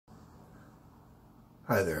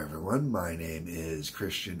Hi there everyone, my name is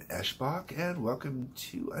Christian Eschbach and welcome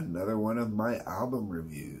to another one of my album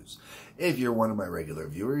reviews. If you're one of my regular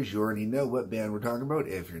viewers, you already know what band we're talking about.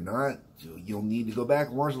 If you're not, you'll need to go back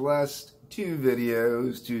and watch the last two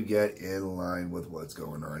videos to get in line with what's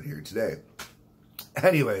going on here today.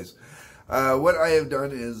 Anyways, what I have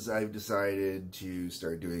done is I've decided to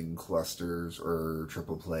start doing clusters or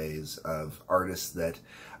triple plays of artists that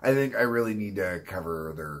I think I really need to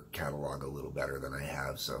cover their catalog a little better than I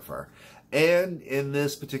have so far. And in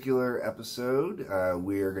this particular episode,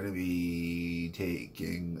 we're going to be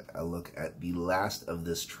taking a look at the last of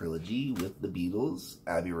this trilogy with the Beatles,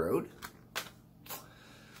 Abbey Road.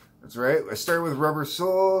 That's right. I started with Rubber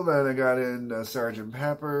Soul, then I got in Sgt.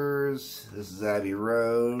 Pepper's. This is Abbey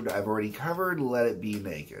Road. I've already covered Let It Be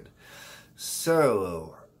Naked.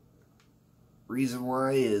 So, reason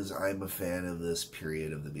why is I'm a fan of this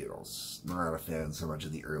period of the Beatles. Not a fan so much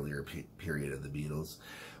of the earlier period of the Beatles,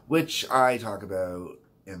 which I talk about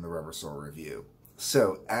in the Rubber Soul review.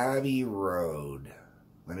 So, Abbey Road.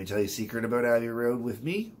 Let me tell you a secret about Abbey Road with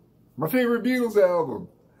me. My favorite Beatles album.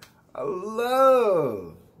 I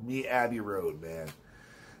love me Abbey Road, man.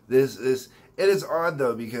 It is odd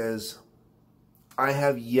though because I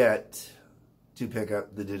have yet to pick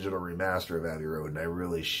up the digital remaster of Abbey Road, and I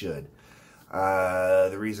really should.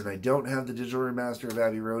 The reason I don't have the digital remaster of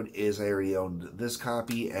Abbey Road is I already owned this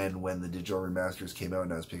copy, and when the digital remasters came out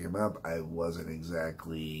and I was picking them up, I wasn't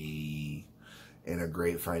exactly in a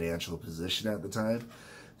great financial position at the time.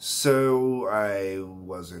 So I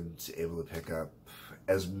wasn't able to pick up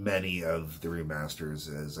as many of the remasters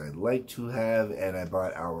as I'd like to have, and I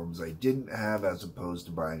bought albums I didn't have as opposed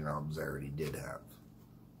to buying albums I already did have.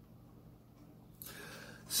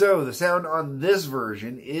 So the sound on this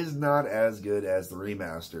version is not as good as the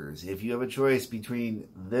remasters. If you have a choice between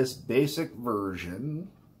this basic version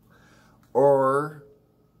or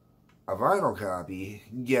a vinyl copy,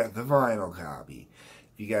 get the vinyl copy.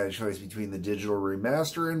 If you got a choice between the digital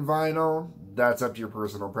remaster and vinyl, that's up to your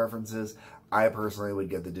personal preferences. I personally would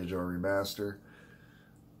get the digital remaster,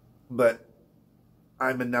 but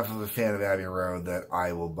I'm enough of a fan of Abbey Road that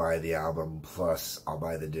I will buy the album, plus I'll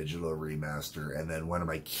buy the digital remaster, and then one of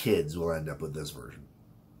my kids will end up with this version.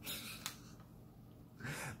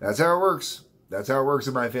 That's how it works. That's how it works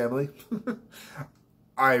in my family.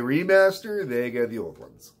 I remaster, they get the old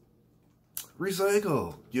ones.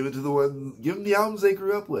 Recycle. Give it to the one. Give them the albums they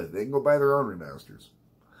grew up with. They can go buy their own remasters.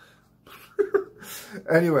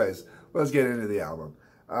 Anyways, let's get into the album.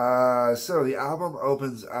 So the album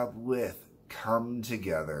opens up with Come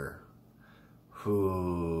Together.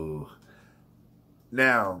 Who?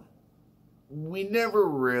 Now, we never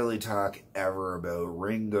really talk ever about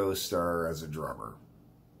Ringo Starr as a drummer,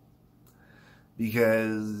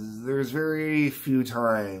 because there's very few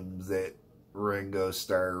times that Ringo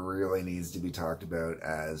Starr really needs to be talked about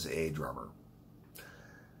as a drummer.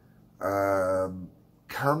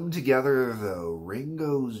 Come Together, though,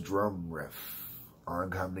 Ringo's drum riff on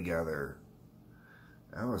Come Together,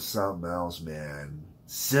 that was something else, man.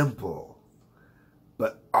 Simple,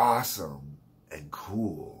 but awesome and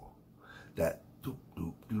cool. That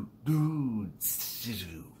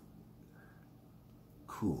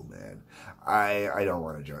cool, man. I don't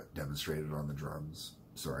want to demonstrate it on the drums.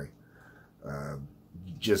 Sorry.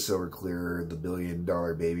 Just so we're clear, the $1 Billion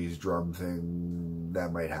Babies drum thing,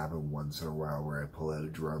 that might happen once in a while where I pull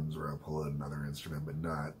out drums or I pull out another instrument, but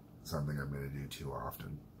not something I'm going to do too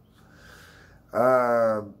often.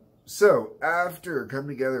 So after Come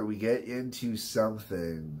Together, we get into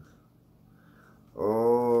something.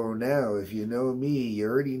 Oh, now, if you know me, you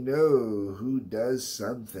already know who does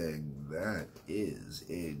something. That is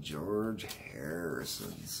a George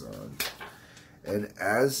Harrison song. And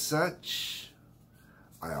as such,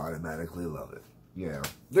 I automatically love it. You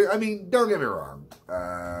know, I mean, don't get me wrong.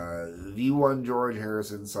 The one George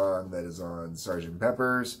Harrison song that is on Sgt.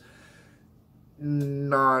 Pepper's,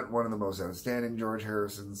 not one of the most outstanding George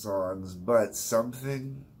Harrison songs, but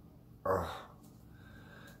something.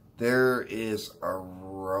 There is a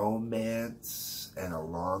romance and a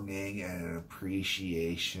longing and an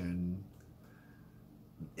appreciation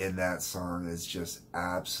in that song is just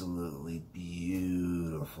absolutely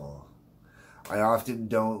beautiful. I often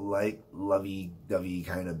don't like lovey-dovey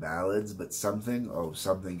kind of ballads, but Something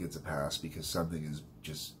gets a pass, because Something is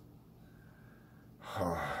just,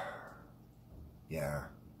 yeah,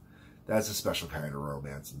 that's a special kind of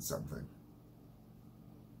romance in Something.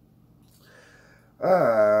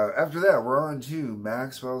 After that, we're on to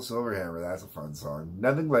Maxwell Silverhammer. That's a fun song.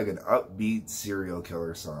 Nothing like an upbeat serial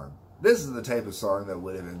killer song. This is the type of song that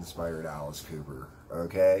would have inspired Alice Cooper,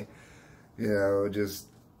 okay? You know, just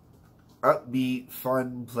upbeat,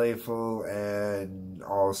 fun, playful, and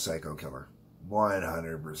all psycho killer.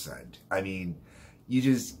 100%. I mean, you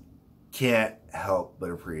just can't help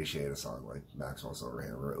but appreciate a song like Maxwell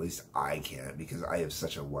Silverhammer, or at least I can't, because I have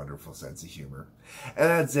such a wonderful sense of humor. And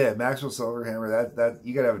that's it. Maxwell Silverhammer, that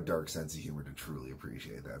you gotta have a dark sense of humor to truly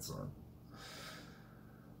appreciate that song.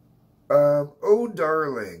 Oh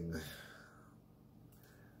Darling.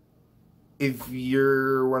 If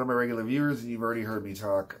you're one of my regular viewers and you've already heard me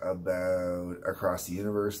talk about Across the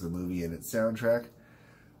Universe, the movie and its soundtrack,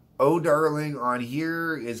 Oh Darling on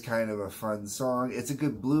here is kind of a fun song. It's a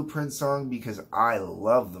good Blueprint song because I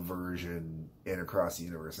love the version in Across the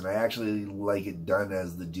Universe. And I actually like it done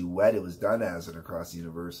as the duet it was done as in Across the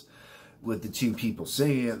Universe with the two people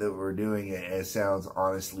singing it that were doing it. And it sounds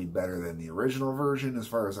honestly better than the original version as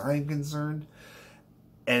far as I'm concerned.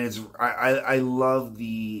 And I love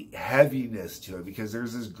the heaviness to it because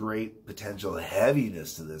there's this great potential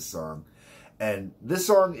heaviness to this song. And this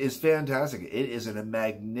song is fantastic. It is a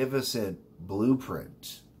magnificent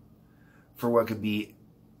blueprint for what could be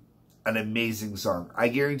an amazing song. I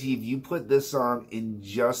guarantee if you put this song in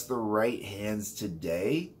just the right hands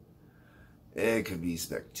today, it could be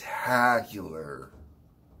spectacular.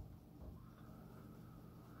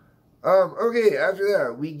 Okay, after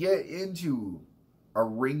that, we get into a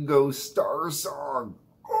Ringo Starr song.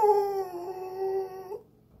 Oh!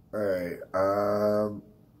 Alright,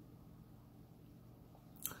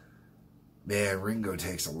 man, Ringo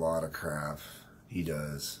takes a lot of crap. He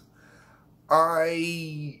does. Oh,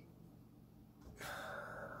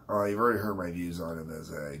 you've already heard my views on him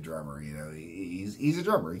as a drummer. You know, he's a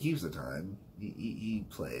drummer. He keeps the time. He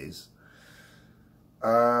plays.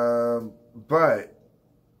 But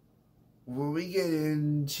when we get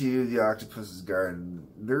into the Octopus's Garden,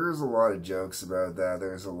 there's a lot of jokes about that.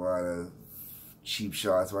 There's a lot of cheap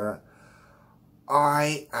shots. Why not?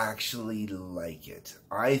 I actually like it.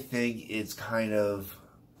 I think it's kind of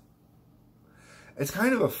a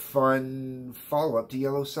fun follow-up to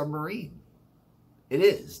Yellow Submarine. It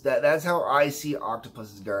is. That's how I see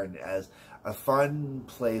Octopus's Garden, as a fun,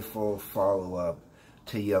 playful follow-up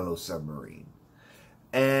to Yellow Submarine.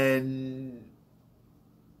 And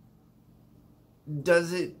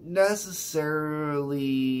does it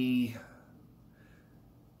necessarily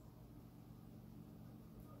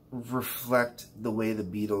reflect the way the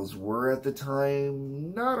Beatles were at the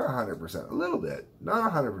time? Not 100%. A little bit.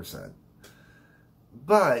 Not 100%.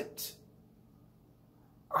 But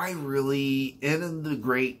I really, in the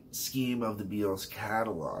great scheme of the Beatles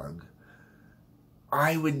catalog,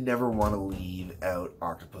 I would never want to leave out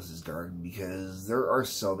Octopus's Garden because there are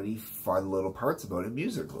so many fun little parts about it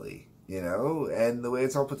musically, you know, and the way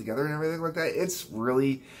it's all put together and everything like that. It's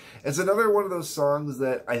another one of those songs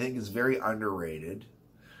that I think is very underrated,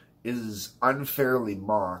 is unfairly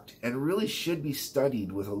mocked, and really should be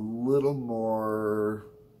studied with a little more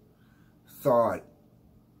thought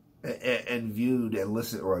and viewed and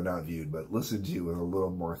listened, or not viewed, but listened to with a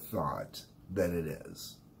little more thought than it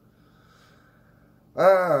is.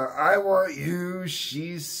 I Want You,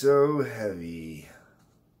 She's So Heavy.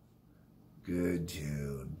 Good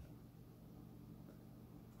tune.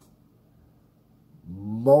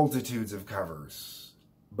 Multitudes of covers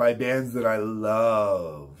by bands that I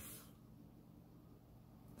love.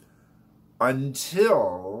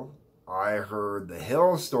 Until I heard the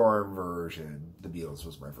Hailstorm version. The Beatles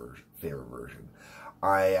was my favorite version.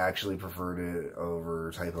 I actually preferred it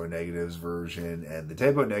over Typo Negative's version, and the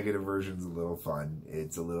Typo Negative version's a little fun.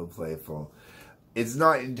 It's a little playful. It's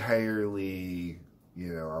not entirely,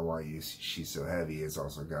 you know, I Want You, She's So Heavy. It's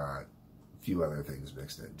also got a few other things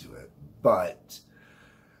mixed into it. But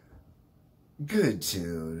good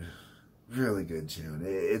tune. Really good tune.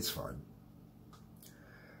 It's fun.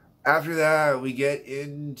 After that, we get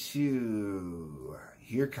into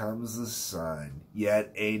Here Comes the Sun.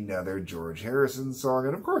 Yet another George Harrison song.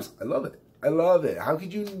 And of course, I love it. I love it. How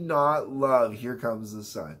could you not love Here Comes the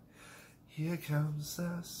Sun? Here comes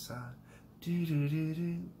the sun. Do do do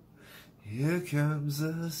do. Here comes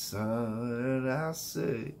the sun. And I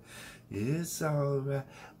say, it's alright.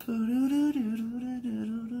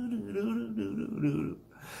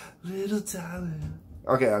 Little darling.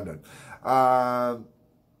 Okay, I'm done.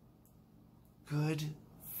 Good,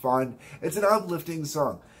 fun. It's an uplifting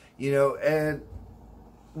song, you know, and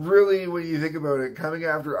really, when you think about it, coming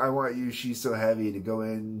after I Want You, She's So Heavy, to go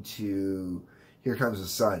into Here Comes the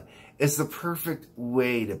Sun, it's the perfect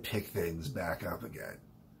way to pick things back up again.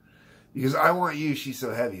 Because I Want You, She's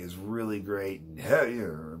So Heavy is really great and heavy, you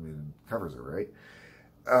know, I mean, covers it, right?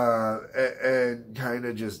 And kind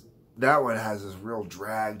of just, that one has this real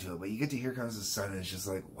drag to it, but you get to Here Comes the Sun and it's just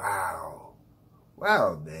like, wow.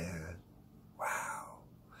 Wow, man.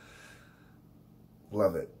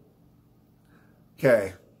 Love it.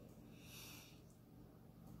 Okay.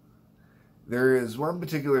 There is one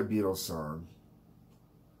particular Beatles song.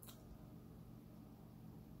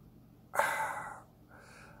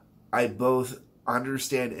 I both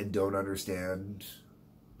understand and don't understand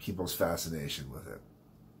people's fascination with it.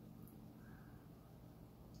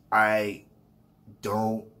 I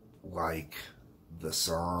don't like the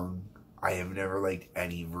song. I have never liked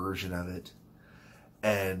any version of it.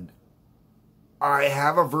 And I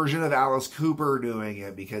have a version of Alice Cooper doing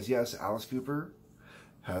it because, yes, Alice Cooper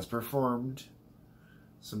has performed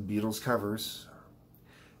some Beatles covers.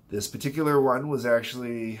 This particular one was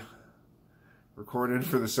actually recorded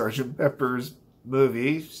for the Sgt. Pepper's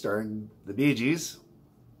movie starring the Bee Gees.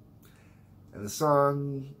 And the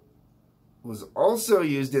song was also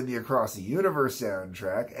used in the Across the Universe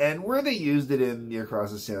soundtrack. And where they used it in the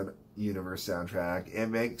Across the Universe soundtrack, it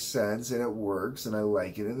makes sense and it works, and I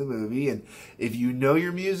like it in the movie. And if you know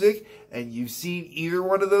your music and you've seen either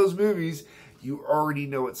one of those movies, you already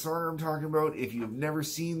know what song I'm talking about. If you have never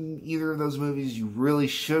seen either of those movies, you really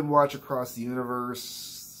should watch Across the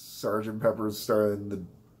Universe. Sgt. Pepper's starring the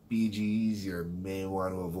Bee Gees. You may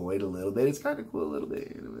want to avoid a little bit. It's kind of cool a little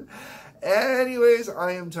bit. Anyways,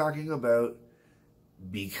 I am talking about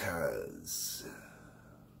Because.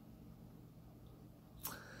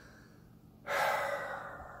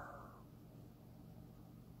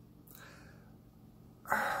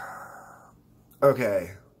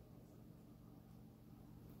 Okay.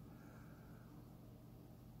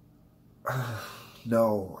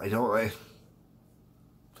 No, I don't like...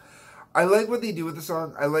 I like what they do with the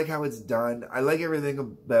song. I like how it's done. I like everything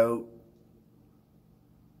about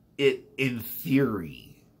it in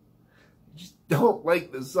theory. I just don't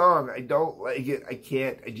like the song. I don't like it. I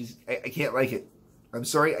can't like it. I'm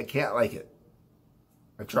sorry, I can't like it.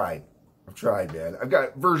 I've tried, man. I've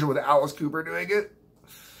got a version with Alice Cooper doing it.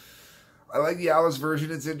 I like the Alice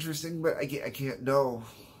version. It's interesting, but I can't, no,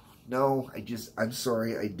 I'm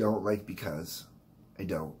sorry. I don't like Because. I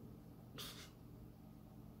don't.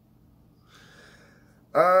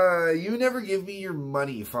 You Never Give Me Your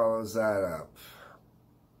Money follows that up.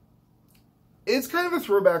 It's kind of a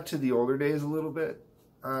throwback to the older days a little bit.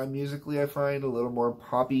 Musically, I find a little more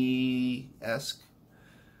poppy-esque.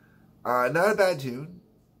 Not a bad tune.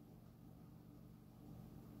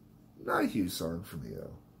 Not a huge song for me,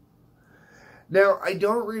 though. Now, I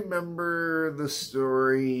don't remember the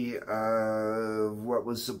story of what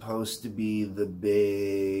was supposed to be the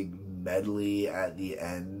big medley at the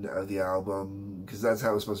end of the album, because that's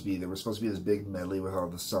how it was supposed to be. There was supposed to be this big medley with all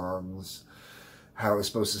the songs, how it was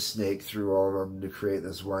supposed to snake through all of them to create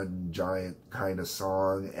this one giant kind of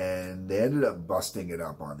song, and they ended up busting it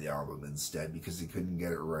up on the album instead because they couldn't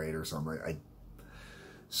get it right or something.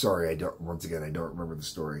 Once again, I don't remember the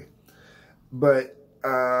story. But,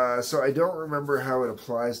 so I don't remember how it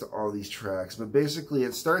applies to all these tracks, but basically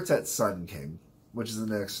it starts at Sun King, which is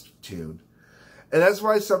the next tune. And that's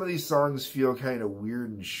why some of these songs feel kind of weird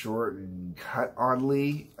and short and cut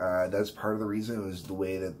oddly. That's part of the reason. It was the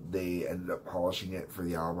way that they ended up polishing it for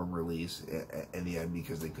the album release in the end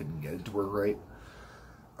because they couldn't get it to work right.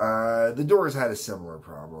 The Doors had a similar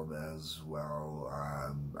problem as well.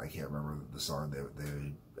 I can't remember the song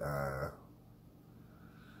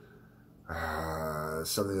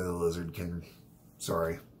something of the Lizard King.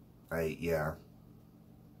 Sorry. Yeah.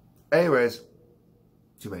 Anyways,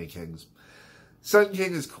 too many kings. Sun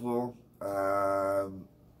King is cool. I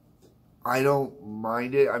don't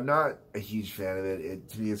mind it. I'm not a huge fan of it.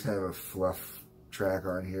 To me, it's kind of a fluff track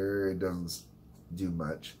on here. It doesn't do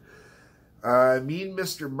much. Mean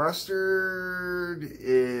Mr. Mustard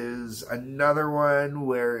is another one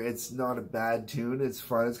where it's not a bad tune. It's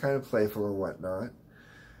fun. It's kind of playful and whatnot.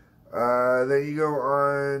 Then you go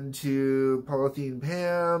on to Polythene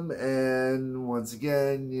Pam, and once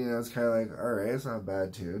again, you know, it's kind of like, alright, it's not a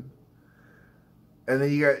bad tune. And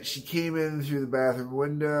then you got She Came In Through the Bathroom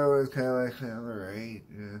Window, it's kind of like, alright,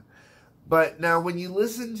 yeah. But now when you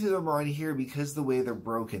listen to them on here, because the way they're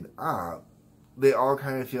broken up, they all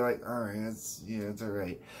kind of feel like, alright, it's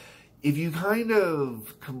alright. If you kind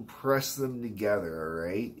of compress them together,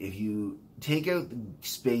 alright, if you take out the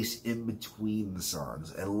space in between the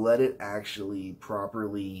songs and let it actually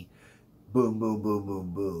properly boom, boom, boom,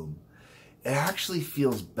 boom, boom, it actually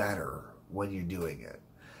feels better when you're doing it.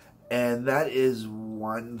 And that is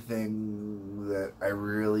one thing that I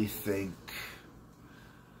really think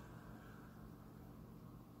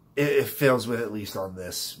it fails with, at least on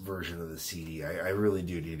this version of the CD. I really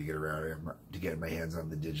do need to get around to getting my hands on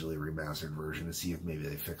the digitally remastered version to see if maybe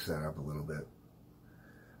they fix that up a little bit.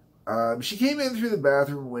 She Came In Through the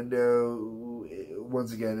Bathroom Window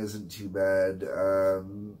once again, isn't too bad.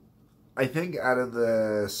 I think out of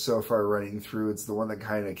the so far running through, it's the one that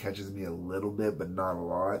kind of catches me a little bit, but not a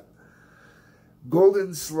lot.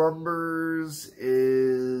 Golden Slumbers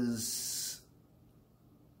is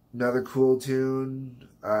another cool tune.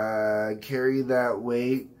 Carry That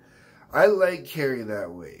Weight. I like Carry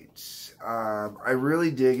That Weight. I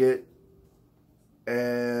really dig it.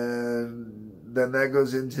 And then that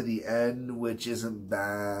goes into the end, which isn't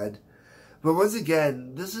bad. But once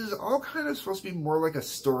again, this is all kind of supposed to be more like a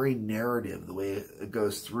story narrative, the way it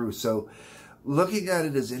goes through. So looking at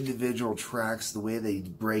it as individual tracks, the way they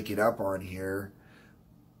break it up on here,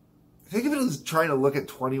 think of it as trying to look at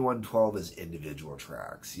 2112 as individual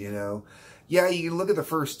tracks, you know? Yeah, you can look at the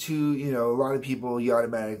first two, you know, a lot of people, you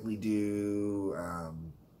automatically do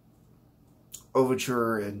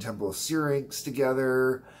Overture and Temple of Syrinx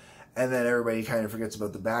together, and then everybody kind of forgets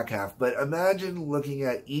about the back half. But imagine looking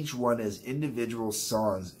at each one as individual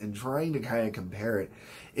songs and trying to kind of compare it.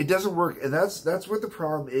 It doesn't work, and that's what the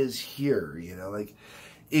problem is here, you know? Like,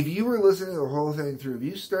 if you were listening to the whole thing through, if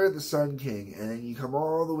you start at the Sun King, and then you come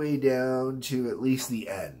all the way down to at least the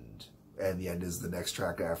end, and the end is the next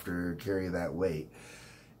track after Carry That Weight,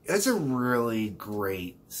 it's a really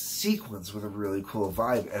great sequence with a really cool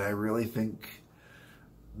vibe, and I really think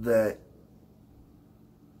that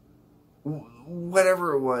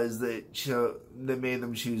whatever it was that made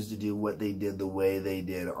them choose to do what they did the way they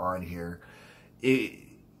did on here, it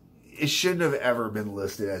shouldn't have ever been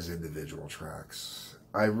listed as individual tracks.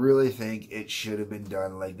 I really think it should have been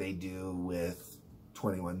done like they do with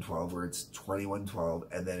 2112, where it's 2112,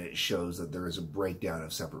 and then it shows that there is a breakdown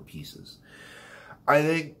of separate pieces. I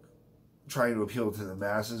think trying to appeal to the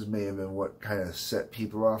masses may have been what kind of set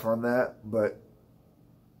people off on that, but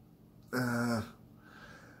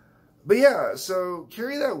yeah, so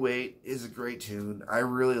Carry That Weight is a great tune. I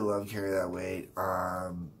really love Carry That Weight.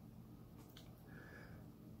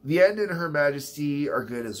 The End and Her Majesty are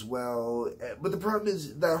good as well. But the problem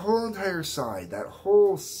is that whole entire side, that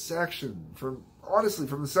whole section, honestly,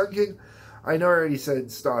 from the Sun King, I know I already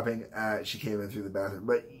said stopping at She Came In Through the Bathroom,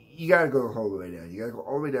 but you got to go the whole way down. You got to go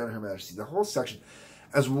all the way down to Her Majesty. The whole section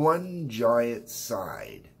as one giant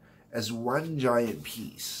side, as one giant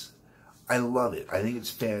piece. I love it. I think it's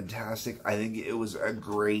fantastic. I think it was a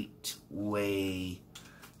great way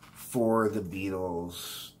for the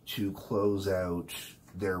Beatles to close out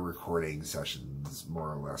their recording sessions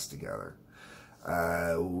more or less together.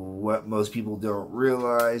 What most people don't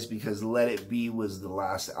realize, because Let It Be was the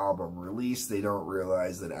last album released, they don't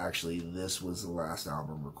realize that actually this was the last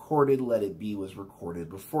album recorded. Let It Be was recorded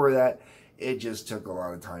before that. It just took a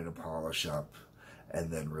lot of time to polish up and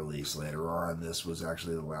then release later on. This was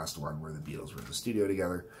actually the last one where the Beatles were in the studio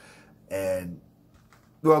together. And,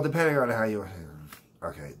 well, depending on how you...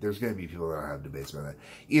 Okay, there's going to be people that have debates about that.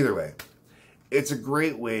 Either way, it's a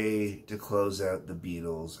great way to close out the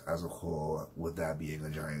Beatles as a whole, with that being a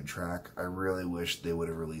giant track. I really wish they would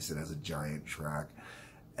have released it as a giant track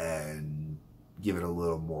and give it a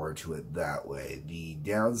little more to it that way. The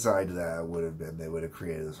downside to that would have been they would have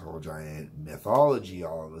created this whole giant mythology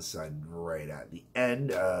all of a sudden right at the end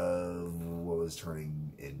of what was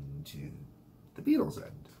turning into the Beatles'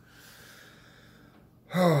 end.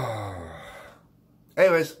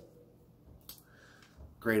 Anyways,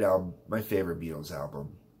 great album. My favorite Beatles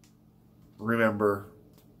album. Remember,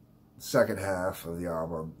 second half of the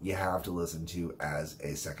album you have to listen to as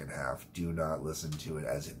a second half. Do not listen to it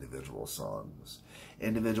as individual songs.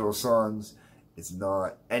 Individual songs, it's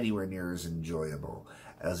not anywhere near as enjoyable.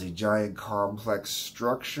 As a giant complex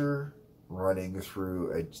structure running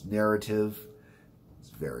through a narrative, it's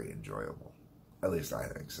very enjoyable. At least I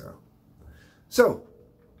think so. So,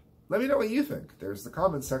 let me know what you think. There's the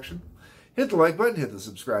comment section. Hit the like button, hit the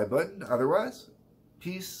subscribe button. Otherwise,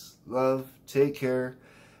 peace, love, take care.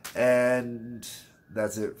 And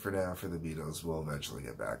that's it for now for the Beatles. We'll eventually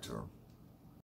get back to them.